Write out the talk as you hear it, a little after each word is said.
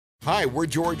Hi, we're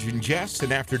George and Jess,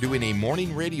 and after doing a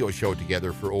morning radio show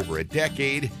together for over a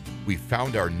decade, we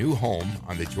found our new home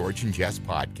on the George and Jess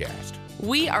podcast.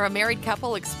 We are a married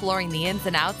couple exploring the ins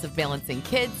and outs of balancing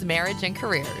kids, marriage, and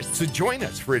careers. So join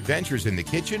us for adventures in the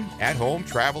kitchen, at home,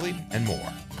 traveling, and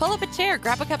more. Pull up a chair,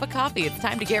 grab a cup of coffee. It's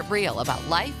time to get real about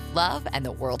life, love, and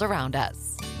the world around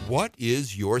us. What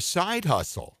is your side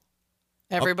hustle?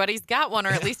 Everybody's got one, or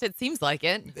at least it seems like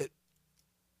it.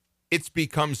 It's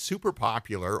become super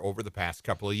popular over the past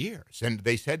couple of years. And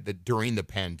they said that during the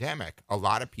pandemic, a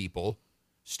lot of people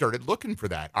started looking for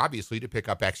that, obviously to pick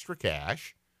up extra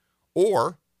cash,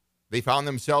 or they found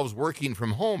themselves working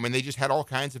from home and they just had all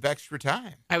kinds of extra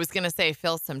time. I was going to say,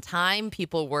 fill some time.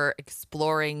 People were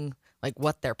exploring like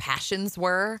what their passions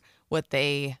were, what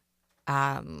they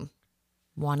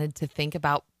wanted to think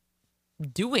about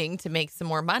doing to make some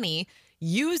more money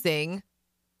using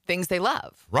things they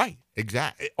love. Right,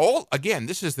 exactly. Again,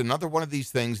 this is another one of these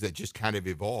things that just kind of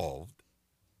evolved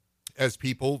as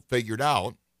people figured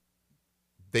out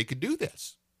they could do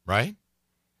this, right?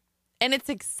 And it's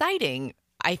exciting,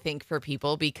 I think, for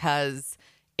people because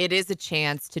it is a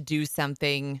chance to do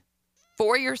something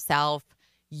for yourself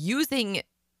using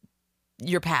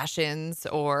your passions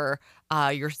or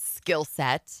your skill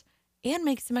set and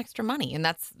make some extra money. And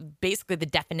that's basically the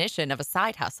definition of a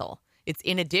side hustle. It's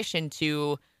in addition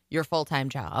to your full-time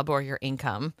job or your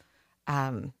income.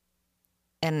 And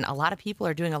a lot of people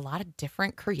are doing a lot of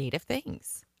different creative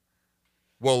things.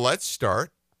 Well, let's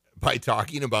start by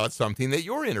talking about something that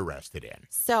you're interested in.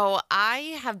 So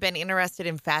I have been interested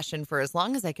in fashion for as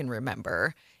long as I can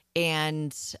remember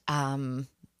and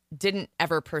didn't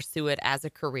ever pursue it as a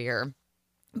career.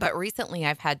 But recently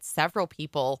I've had several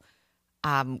people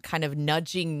kind of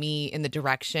nudging me in the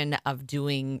direction of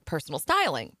doing personal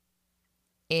styling.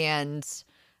 And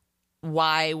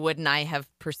why wouldn't I have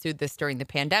pursued this during the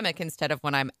pandemic instead of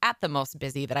when I'm at the most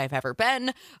busy that I've ever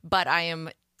been? But I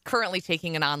am currently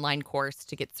taking an online course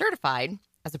to get certified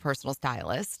as a personal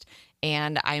stylist.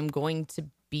 And I'm going to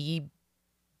be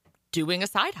doing a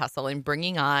side hustle and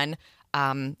bringing on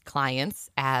clients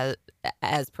as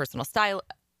personal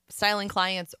styling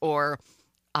clients or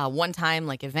one-time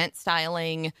like event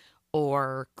styling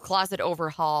or closet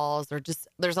overhauls, or just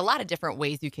there's a lot of different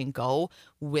ways you can go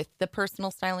with the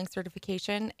personal styling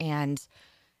certification. And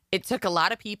it took a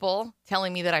lot of people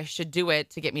telling me that I should do it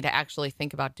to get me to actually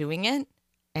think about doing it.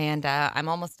 And I'm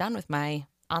almost done with my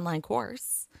online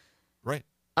course. Right.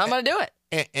 I'm going to do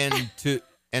it.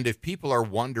 And if people are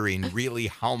wondering really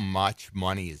how much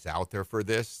money is out there for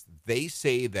this, they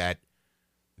say that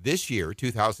this year,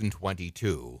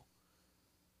 2022,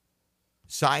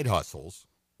 side hustles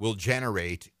will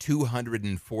generate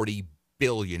 $240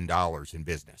 billion in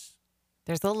business.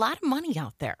 There's a lot of money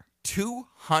out there.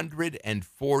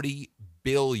 $240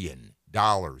 billion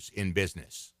in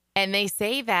business. And they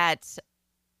say that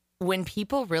when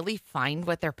people really find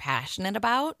what they're passionate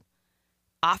about,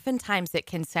 oftentimes it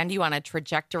can send you on a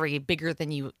trajectory bigger than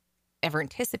you ever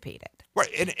anticipated. Right.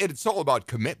 And it's all about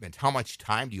commitment. How much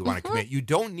time do you want to commit? You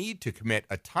don't need to commit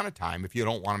a ton of time if you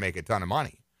don't want to make a ton of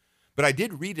money. But I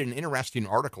did read an interesting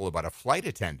article about a flight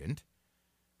attendant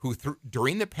who,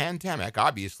 during the pandemic,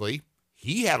 obviously,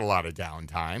 he had a lot of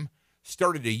downtime,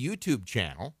 started a YouTube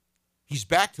channel. He's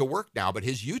back to work now, but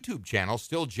his YouTube channel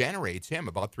still generates him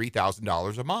about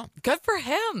 $3,000 a month. Good for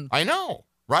him. I know,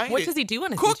 right? What does he do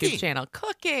on his YouTube channel?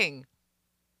 Cooking.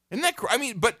 Isn't that, I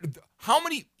mean, but how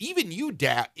many, even you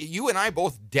and I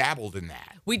both dabbled in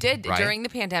that. We did. Right? During the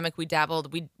pandemic, we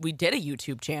dabbled. We did a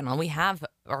YouTube channel. We had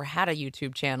a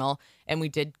YouTube channel, and we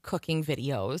did cooking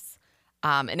videos.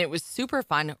 And it was super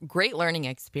fun. Great learning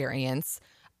experience.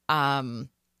 I'm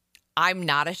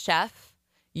not a chef.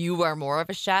 You are more of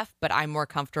a chef, but I'm more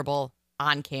comfortable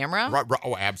on camera. Right.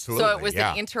 Oh, absolutely. So it was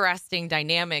an interesting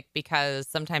dynamic because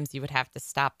sometimes you would have to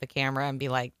stop the camera and be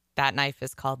like, that knife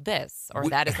is called this, or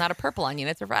that is not a purple onion,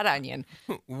 it's a red onion.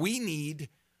 We need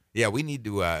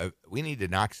to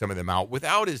knock some of them out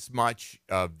without as much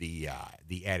of the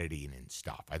editing and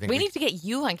stuff. I think we need to get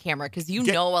you on camera because you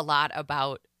know a lot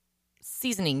about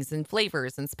seasonings and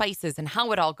flavors and spices and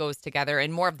how it all goes together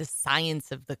and more of the science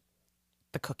of the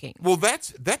cooking. Well,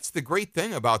 that's the great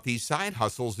thing about these side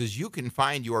hustles is you can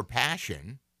find your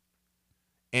passion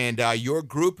and your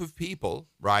group of people,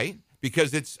 right?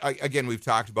 Because it's, again, we've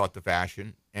talked about the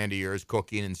fashion and yours,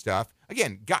 cooking and stuff.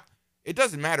 Again, it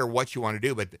doesn't matter what you want to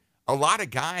do, but a lot of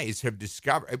guys have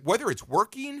discovered, whether it's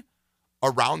working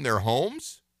around their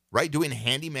homes, right, doing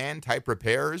handyman type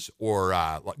repairs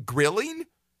or grilling,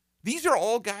 these are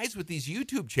all guys with these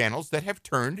YouTube channels that have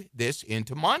turned this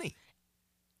into money.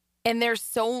 And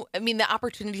the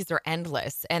opportunities are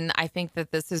endless. And I think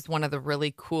that this is one of the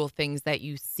really cool things that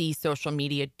you see social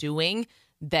media doing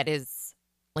that is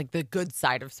like the good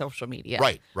side of social media.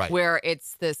 Right. Where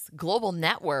it's this global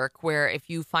network where if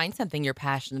you find something you're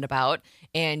passionate about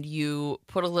and you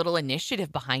put a little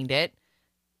initiative behind it,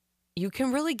 you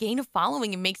can really gain a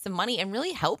following and make some money and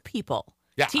really help people.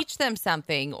 Yeah. Teach them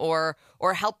something or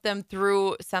help them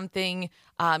through something.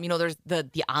 There's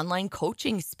the online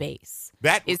coaching space.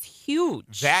 That is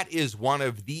huge. That is one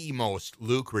of the most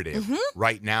lucrative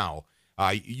right now.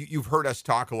 You've heard us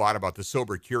talk a lot about the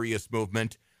Sober Curious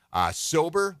movement.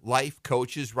 Sober life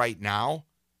coaches right now.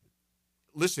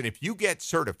 Listen, if you get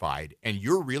certified and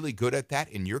you're really good at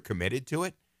that and you're committed to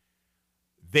it,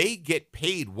 they get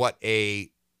paid what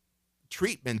a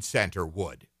treatment center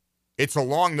would. It's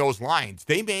along those lines.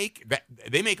 They make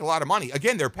a lot of money.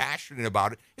 Again, they're passionate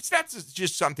about it. It's not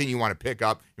just something you want to pick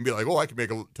up and be like, oh, I can make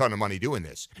a ton of money doing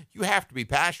this. You have to be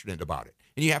passionate about it,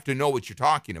 and you have to know what you're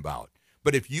talking about.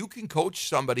 But if you can coach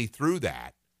somebody through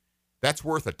that, that's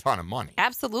worth a ton of money.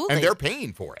 Absolutely. And they're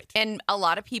paying for it. And a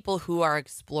lot of people who are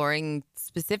exploring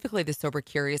specifically the Sober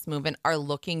Curious movement are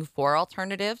looking for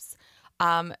alternatives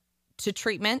to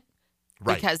treatment.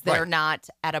 Right, because they're not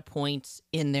at a point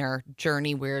in their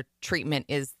journey where treatment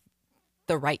is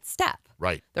the right step.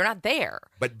 Right. They're not there.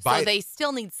 So they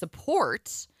still need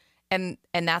support. And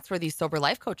that's where these sober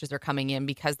life coaches are coming in,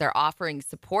 because they're offering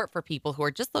support for people who are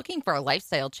just looking for a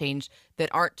lifestyle change that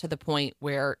aren't to the point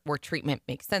where treatment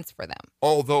makes sense for them.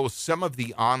 Although some of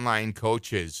the online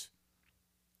coaches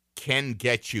can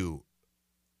get you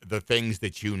the things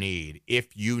that you need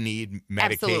if you need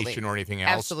medication or anything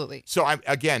else. Absolutely. So I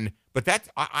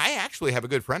actually have a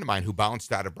good friend of mine who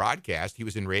bounced out of broadcast. He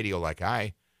was in radio like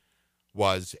I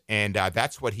was, and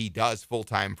that's what he does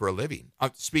full-time for a living.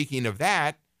 Speaking of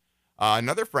that,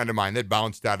 another friend of mine that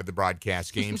bounced out of the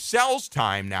broadcast game sells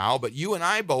time now, but you and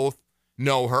I both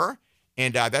know her,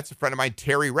 and that's a friend of mine,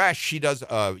 Terry Resch. She does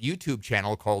a YouTube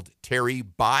channel called Terry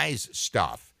Buys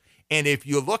Stuff, and if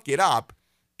you look it up,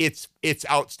 it's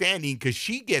outstanding because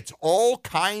she gets all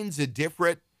kinds of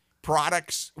different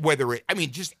products,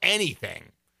 just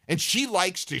anything. And she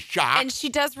likes to shop. And she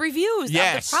does reviews of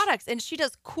the products. And she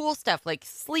does cool stuff like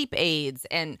sleep aids,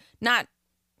 and not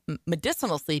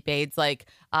medicinal sleep aids, like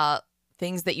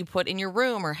things that you put in your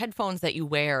room or headphones that you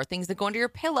wear, or things that go under your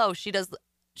pillow.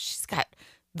 She's got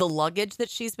the luggage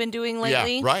that she's been doing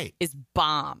lately is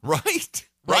bomb. Right.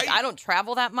 Like, I don't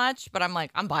travel that much, but I'm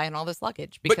like, I'm buying all this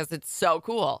luggage because it's so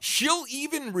cool. She'll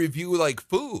even review like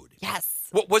food. Yes.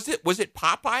 What was it? Was it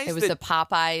Popeyes? It was the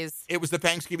Popeyes. It was the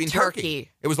Thanksgiving turkey.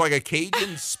 It was like a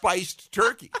Cajun spiced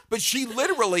turkey. But she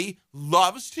literally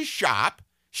loves to shop.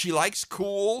 She likes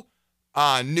cool,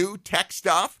 new tech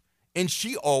stuff, and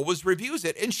she always reviews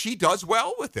it, and she does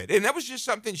well with it. And that was just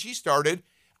something she started,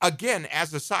 again,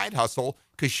 as a side hustle,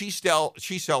 because she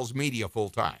sells media full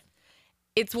time.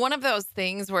 It's one of those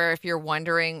things where if you're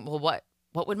wondering, well, what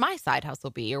would my side hustle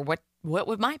be, or what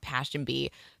would my passion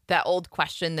be? That old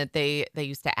question that they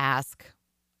used to ask,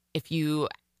 if you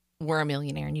were a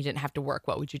millionaire and you didn't have to work,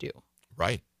 what would you do?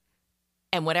 Right.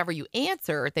 And whatever you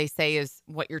answer, they say is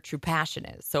what your true passion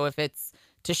is. So if it's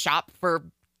to shop for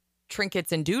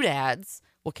trinkets and doodads,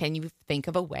 well, can you think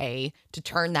of a way to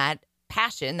turn that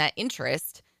passion, that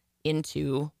interest,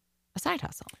 into a side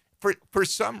hustle? For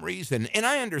some reason, and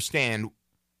I understand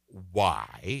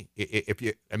why,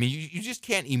 you just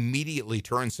can't immediately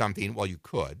turn something. Well, you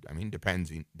could. I mean,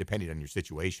 depending on your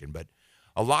situation. But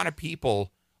a lot of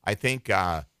people, I think,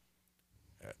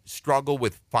 struggle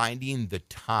with finding the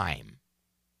time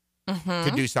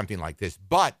to do something like this.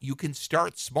 But you can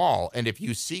start small, and if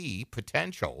you see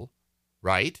potential,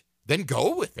 right, then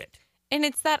go with it. And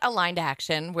it's that aligned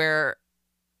action where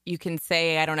you can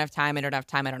say, I don't have time, I don't have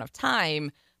time, I don't have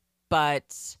time.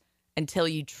 But until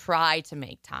you try to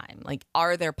make time, like,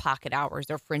 are there pocket hours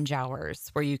or fringe hours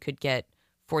where you could get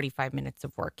 45 minutes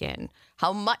of work in?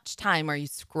 How much time are you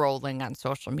scrolling on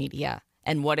social media?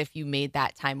 And what if you made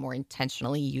that time more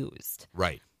intentionally used?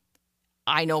 Right.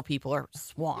 I know people are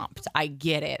swamped. I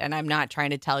get it. And I'm not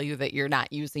trying to tell you that you're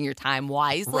not using your time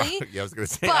wisely. Right. Yeah, I was going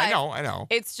to say, I know.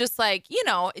 It's just like,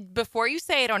 before you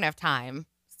say I don't have time,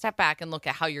 step back and look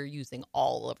at how you're using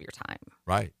all of your time.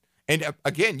 Right. And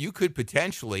again, you could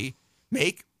potentially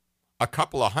make a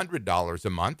couple of $100 a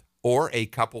month, or a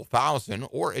couple thousand,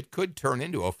 or it could turn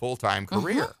into a full-time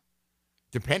career,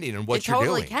 depending on what you're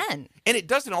doing. It totally can. And it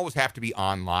doesn't always have to be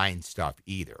online stuff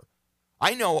either.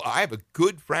 I know I have a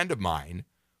good friend of mine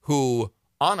who,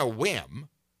 on a whim,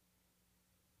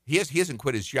 he hasn't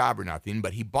quit his job or nothing,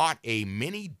 but he bought a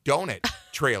mini donut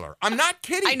trailer. I'm not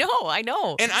kidding. I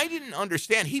know. And I didn't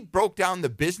understand. He broke down the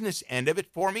business end of it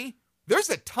for me. There's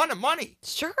a ton of money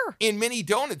Sure. in mini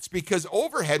donuts because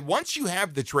overhead, once you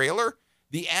have the trailer,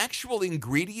 the actual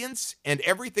ingredients and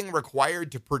everything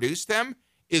required to produce them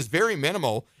is very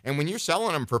minimal. And when you're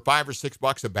selling them for $5 or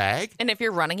 $6 a bag. And if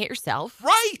you're running it yourself,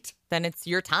 right, then it's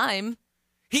your time.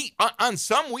 He on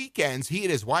some weekends, he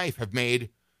and his wife have made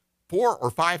 $4,000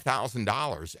 or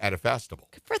 $5,000 at a festival.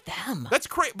 Good for them. That's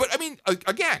great. But I mean,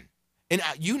 again, and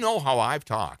you know how I've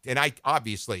talked, and I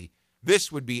obviously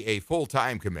this would be a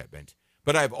full-time commitment,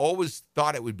 but I've always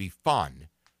thought it would be fun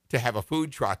to have a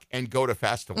food truck and go to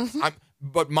festivals.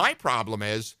 But my problem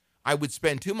is I would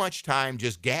spend too much time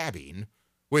just gabbing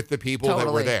with the people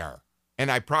that were there,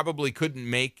 and I probably couldn't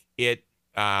make it.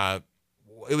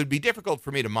 It would be difficult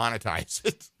for me to monetize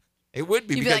it. It would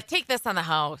be. You'd be like, take this on the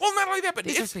house. Well, not only that, but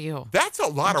These are for you. That's a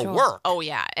lot of work. Oh,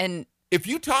 yeah. And if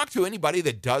you talk to anybody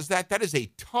that does that, that is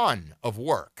a ton of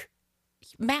work.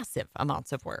 Massive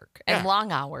amounts of work and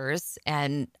long hours.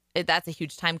 And that's a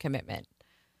huge time commitment.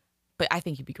 But I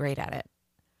think you'd be great at it.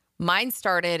 Mine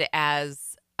started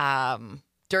as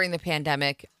during the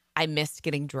pandemic, I missed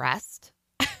getting dressed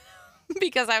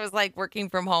because I was like working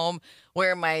from home,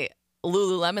 wearing my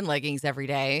Lululemon leggings every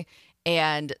day.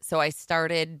 And so I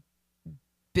started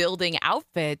building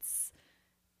outfits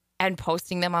and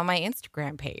posting them on my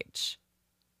Instagram page.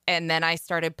 And then I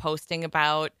started posting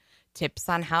about tips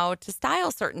on how to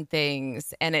style certain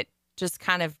things. And it just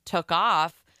kind of took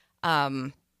off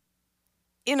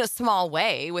in a small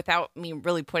way without me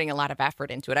really putting a lot of effort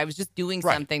into it. I was just doing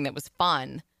something that was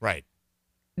fun. Right.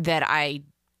 That I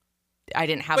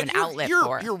didn't have an outlet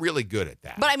for. You're really good at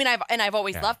that. But I mean, I've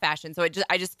always loved fashion. So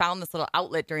I just found this little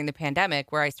outlet during the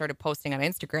pandemic where I started posting on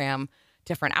Instagram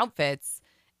different outfits.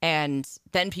 And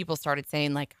then people started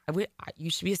saying, like, you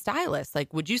should be a stylist.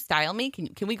 Like, would you style me?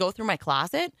 Can we go through my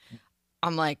closet?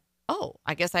 I'm like, oh,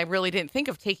 I guess I really didn't think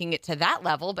of taking it to that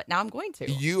level, but now I'm going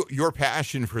to. Your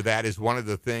passion for that is one of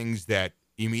the things that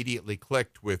immediately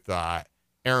clicked with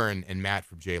Aaron and Matt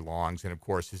from J. Long's. And, of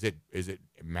course, is it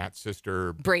Matt's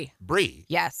sister? Bree.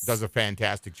 Yes. Does a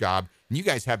fantastic job. And you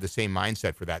guys have the same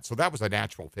mindset for that. So that was a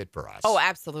natural fit for us. Oh,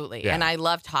 absolutely. Yeah. And I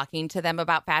love talking to them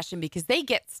about fashion because they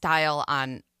get style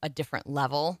on a different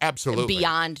level. Absolutely.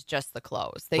 Beyond just the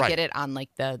clothes. They get it on like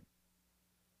the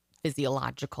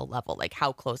physiological level, like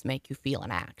how clothes make you feel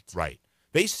and act. Right.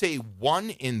 They say 1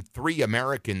 in 3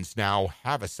 Americans now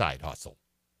have a side hustle.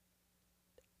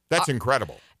 That's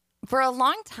incredible. For a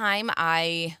long time,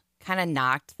 I kind of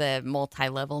knocked the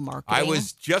multi-level marketing. I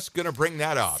was just going to bring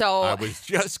that up. I was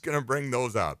just going to bring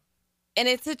those up. And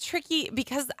it's a tricky,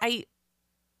 because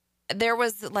there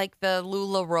was like the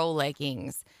LuLaRoe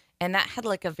leggings, and that had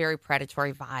like a very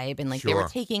predatory vibe, and like they were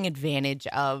taking advantage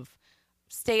of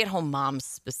stay-at-home moms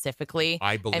specifically.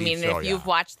 I believe so, if you've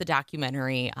watched the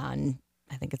documentary on,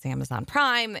 I think it's Amazon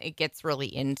Prime, it gets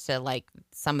really into like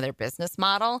some of their business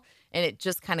model, and it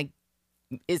just kind of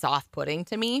is off-putting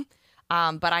to me.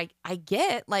 But I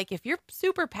get, like, if you're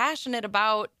super passionate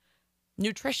about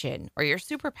nutrition, or you're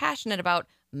super passionate about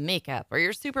makeup, or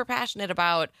you're super passionate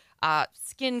about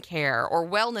skincare or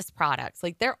wellness products,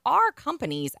 like there are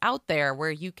companies out there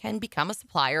where you can become a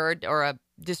supplier or a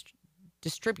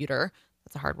distributor.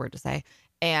 That's a hard word to say,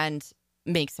 and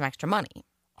make some extra money.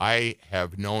 I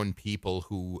have known people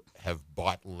who have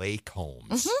bought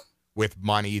Lacombs with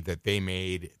money that they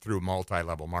made through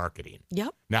multi-level marketing.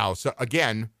 Yep. Now, so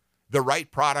again, the right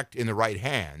product in the right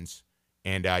hands,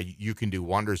 and you can do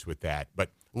wonders with that.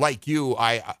 But like you,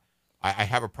 I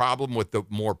have a problem with the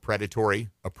more predatory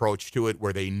approach to it,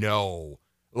 where they know,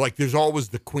 like, there's always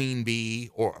the queen bee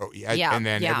and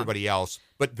then everybody else.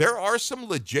 But there are some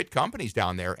legit companies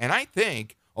down there, and I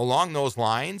think along those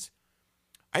lines,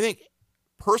 I think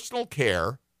personal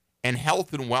care and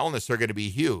health and wellness are going to be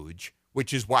huge,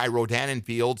 which is why Rodan and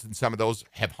Fields and some of those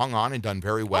have hung on and done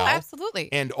very well. Oh, absolutely.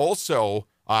 And also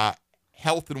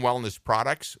health and wellness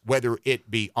products, whether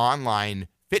it be online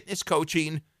fitness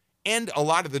coaching and a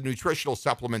lot of the nutritional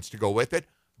supplements to go with it,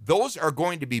 those are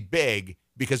going to be big,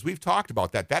 because we've talked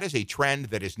about that. That is a trend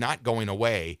that is not going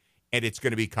away, and it's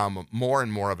going to become more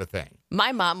and more of a thing.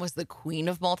 My mom was the queen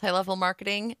of multi-level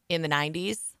marketing in the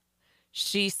 90s.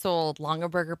 She sold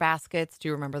Longaberger baskets. Do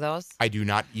you remember those? I do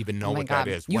not even know what that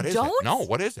is. What is it? No,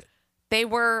 what is it? They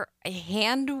were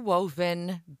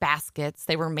hand-woven baskets.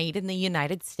 They were made in the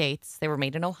United States. They were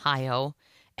made in Ohio.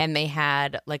 And they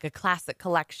had like a classic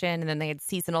collection, and then they had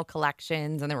seasonal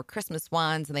collections, and there were Christmas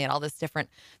ones, and they had all this different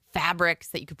fabrics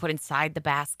that you could put inside the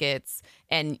baskets.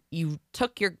 And you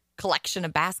took your collection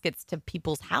of baskets to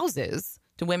people's houses,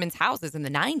 to women's houses in the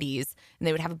 90s, and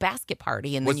they would have a basket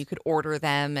party, and then you could order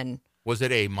them. And Was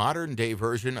it a modern day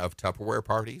version of Tupperware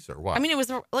parties or what? I mean, it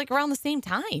was like around the same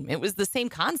time. It was the same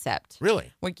concept.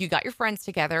 Really? Like you got your friends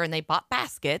together and they bought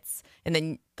baskets, and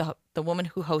then the woman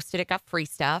who hosted it got free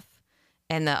stuff,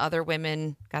 and the other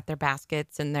women got their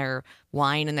baskets and their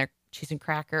wine and their cheese and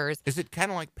crackers. Is it kind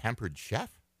of like Pampered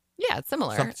Chef? Yeah, it's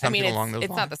similar. Something along those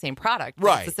it's lines? not the same product, but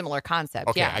Right. it's a similar concept.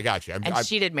 Okay, yeah. I got you. And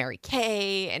she did Mary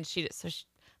Kay, and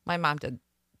my mom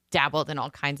dabbled in all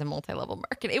kinds of multi-level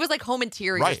marketing. It was like home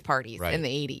interiors parties in the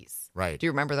 80s. Right. Do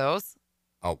you remember those?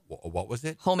 Oh, what was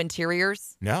it? Home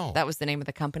Interiors. No. That was the name of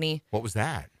the company. What was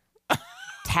that?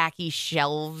 Tacky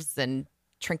shelves and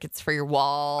trinkets for your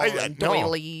wall and no.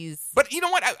 doilies. But you know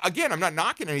what? I'm not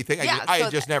knocking anything. I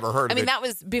had just never heard of it. I mean, that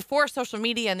was before social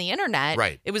media and the internet.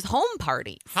 Right. It was home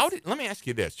parties. Let me ask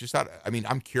you this.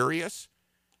 I'm curious.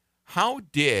 How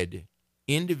did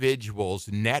individuals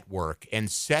network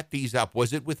and set these up?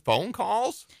 Was it with phone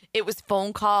calls? It was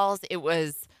phone calls. It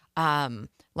was Did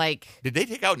they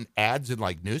take out ads in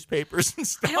like newspapers and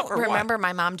stuff? I don't remember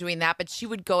my mom doing that, but she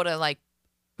would go to like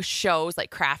shows,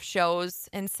 like craft shows,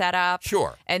 and set up.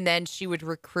 Sure. And then she would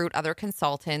recruit other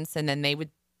consultants, and then they would,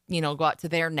 go out to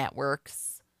their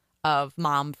networks of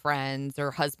mom friends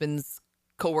or husbands,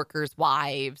 coworkers,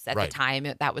 wives. At the time,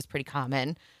 that was pretty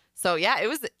common. So yeah, it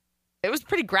was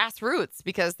pretty grassroots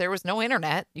because there was no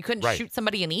internet. You couldn't shoot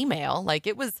somebody an email. Like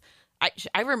it was.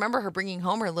 I remember her bringing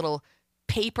home her little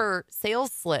paper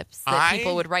sales slips that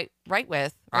people would write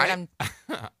with.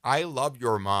 I love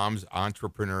your mom's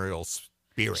entrepreneurial spirit.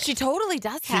 She totally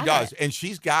does. She does, and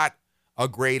she's got a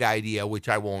great idea, which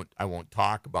I won't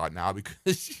talk about now because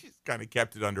she's kind of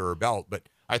kept it under her belt. But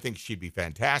I think she'd be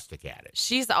fantastic at it.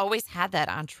 She's always had that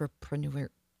entrepreneur.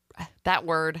 That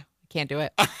word, can't do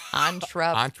it.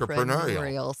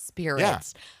 Entrepreneurial spirit.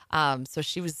 Yeah. So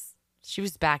she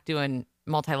was back doing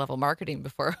multi-level marketing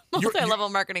before multi-level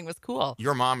marketing was cool.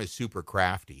 Your mom is super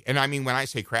crafty. And I mean, when I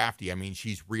say crafty, I mean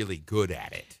she's really good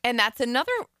at it. And that's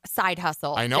another side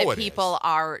hustle I know that people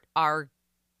are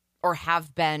or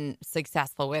have been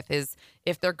successful with is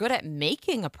if they're good at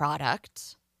making a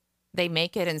product, they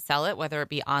make it and sell it, whether it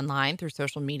be online through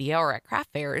social media or at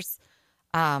craft fairs.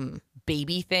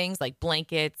 Baby things like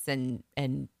blankets and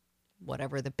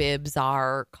whatever the bibs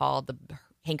are called, the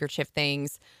handkerchief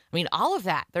things. I mean, all of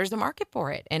that, there's a market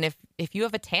for it. And if you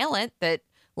have a talent that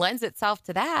lends itself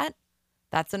to that,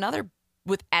 that's another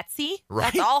with Etsy.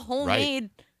 Right. That's all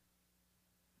homemade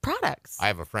products. I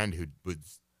have a friend who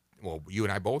was, you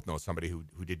and I both know somebody who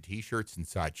did T-shirts and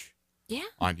such. Yeah.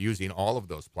 On using all of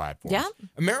those platforms. Yeah.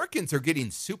 Americans are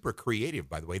getting super creative,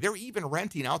 by the way. They're even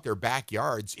renting out their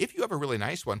backyards, if you have a really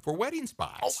nice one, for wedding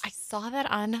spots. Oh, I saw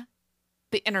that on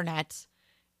the internet.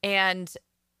 And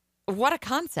what a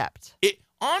concept.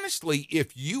 Honestly,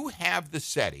 if you have the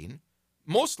setting,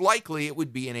 most likely it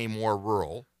would be in a more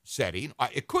rural setting.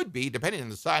 It could be, depending on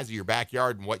the size of your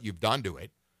backyard and what you've done to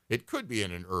it. It could be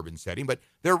in an urban setting, but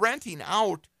they're renting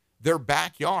out their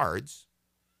backyards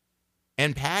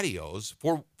and patios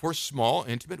for small,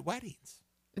 intimate weddings.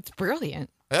 It's brilliant.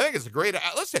 I think it's a great.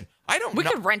 Listen, I don't. We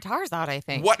could rent ours out. I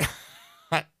think. What?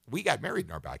 We got married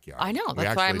in our backyard. I know.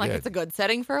 That's why I'm like, it's a good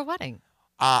setting for a wedding.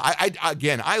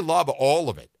 I love all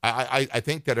of it. I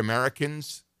think that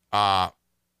Americans are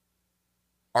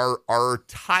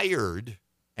tired,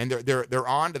 and they're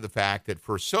on to the fact that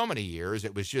for so many years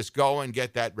it was just go and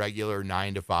get that regular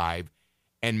 9 to 5.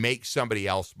 And make somebody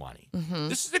else money. Mm-hmm.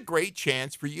 This is a great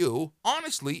chance for you,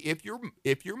 honestly, if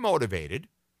you're motivated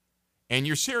and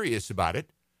you're serious about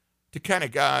it, to kind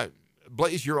of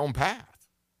blaze your own path.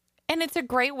 And it's a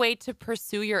great way to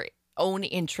pursue your own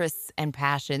interests and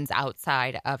passions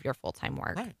outside of your full-time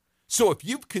work. Right. So if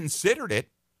you've considered it,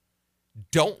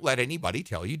 don't let anybody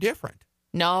tell you different.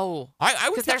 No, I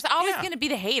would, because there's always going to be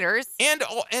the haters. And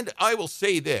I will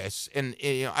say this, and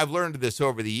I've learned this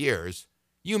over the years.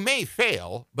 You may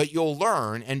fail, but you'll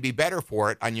learn and be better for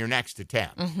it on your next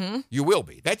attempt. Mm-hmm. You will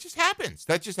be. That just happens.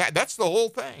 That's the whole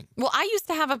thing. Well, I used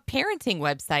to have a parenting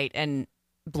website and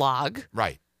blog.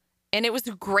 Right. And it was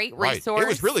a great resource. Right. It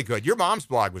was really good. Your mom's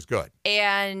blog was good.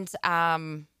 And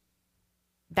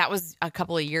that was a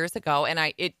couple of years ago. And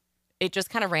it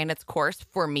just kind of ran its course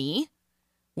for me,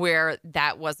 where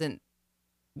that wasn't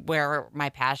where my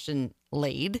passion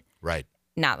laid. Right.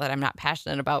 Not that I'm not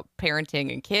passionate about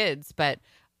parenting and kids, but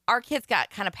our kids got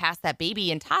kind of past that baby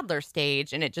and toddler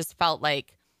stage, and it just felt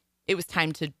like it was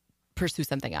time to pursue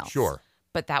something else. Sure.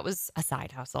 But that was a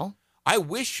side hustle. I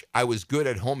wish I was good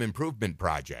at home improvement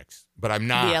projects, but I'm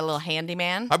not. Be a little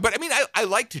handyman. But I mean, I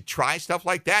like to try stuff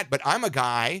like that, but I'm a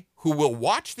guy who will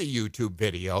watch the YouTube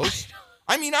videos.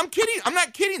 I mean, I'm kidding. I'm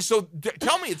not kidding. So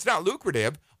tell me it's not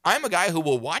lucrative. I'm a guy who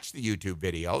will watch the YouTube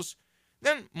videos.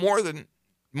 then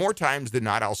more times than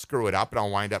not, I'll screw it up and I'll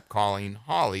wind up calling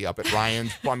Holly up at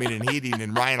Ryan's Plumbing and Heating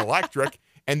and Ryan Electric,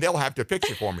 and they'll have to fix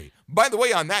it for me. By the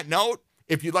way, on that note,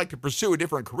 if you'd like to pursue a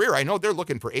different career, I know they're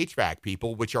looking for HVAC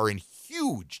people, which are in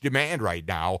huge demand right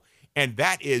now, and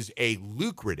that is a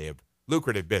lucrative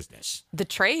business. The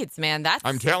trades, man.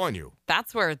 I'm telling you.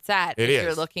 That's where it's at. If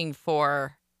you're looking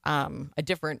for a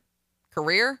different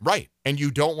career. Right. And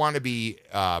you don't want to be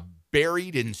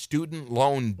buried in student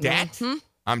loan debt. Mm-hmm.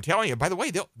 I'm telling you, by the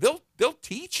way, they'll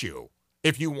teach you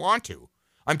if you want to.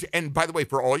 And by the way,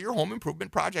 for all your home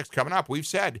improvement projects coming up, we've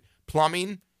said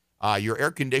plumbing, your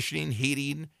air conditioning,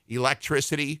 heating,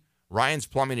 electricity. Ryan's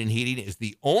Plumbing and Heating is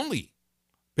the only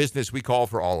business we call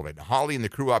for all of it. Holly and the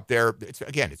crew up there,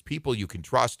 it's people you can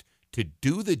trust to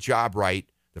do the job right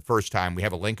the first time. We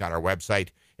have a link on our website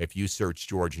if you search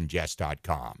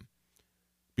georgeandjess.com.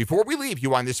 Before we leave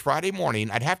you on this Friday morning,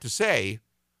 I'd have to say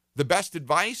the best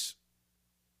advice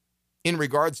in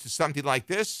regards to something like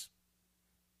this,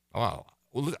 well,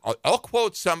 I'll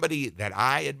quote somebody that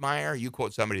I admire. You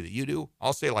quote somebody that you do.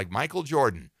 I'll say like Michael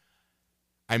Jordan.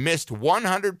 I missed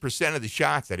 100% of the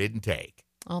shots I didn't take.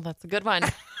 Oh, that's a good one.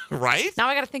 Right? Now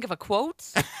I got to think of a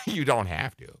quote. You don't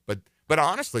have to. But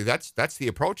honestly, that's the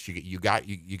approach you got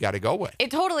to go with.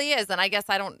 It totally is. And I guess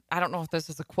I don't know if this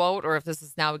is a quote or if this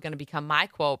is now going to become my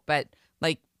quote, but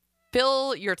like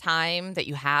fill your time that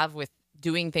you have with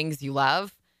doing things you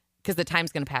love because the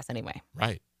time's going to pass anyway.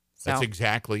 Right. That's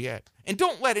exactly it. And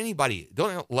don't let anybody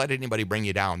bring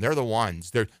you down. They're the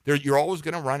ones. You're always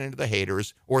going to run into the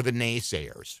haters or the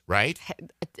naysayers, right?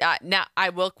 Now I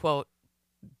will quote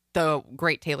the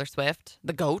great Taylor Swift,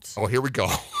 the GOAT. Oh, here we go.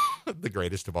 The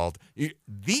greatest of all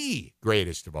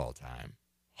time.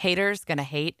 Haters gonna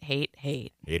hate, hate,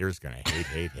 hate. Haters gonna hate,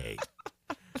 hate, hate.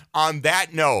 On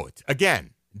that note,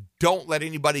 again, don't let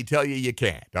anybody tell you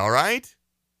can't, all right?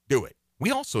 Do it.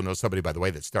 We also know somebody, by the way,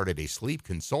 that started a sleep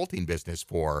consulting business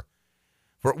for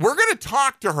we're going to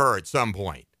talk to her at some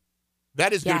point.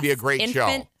 That is going to be a great show.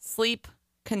 Infant sleep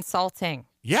consulting.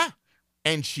 Yeah.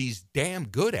 And she's damn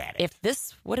good at it. If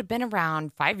this would have been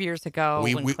around 5 years ago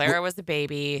when Clara was a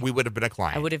baby, we would have been a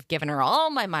client. I would have given her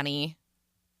all my money.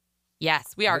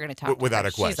 Yes, we are going to talk to her. Without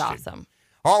a question. She's awesome.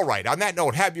 All right. On that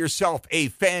note, have yourself a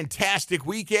fantastic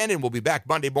weekend, and we'll be back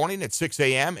Monday morning at 6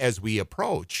 a.m. as we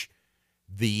approach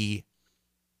the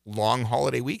long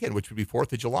holiday weekend, which would be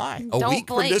 4th of July. A week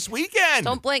from this weekend.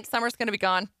 Don't blink. Summer's going to be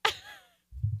gone.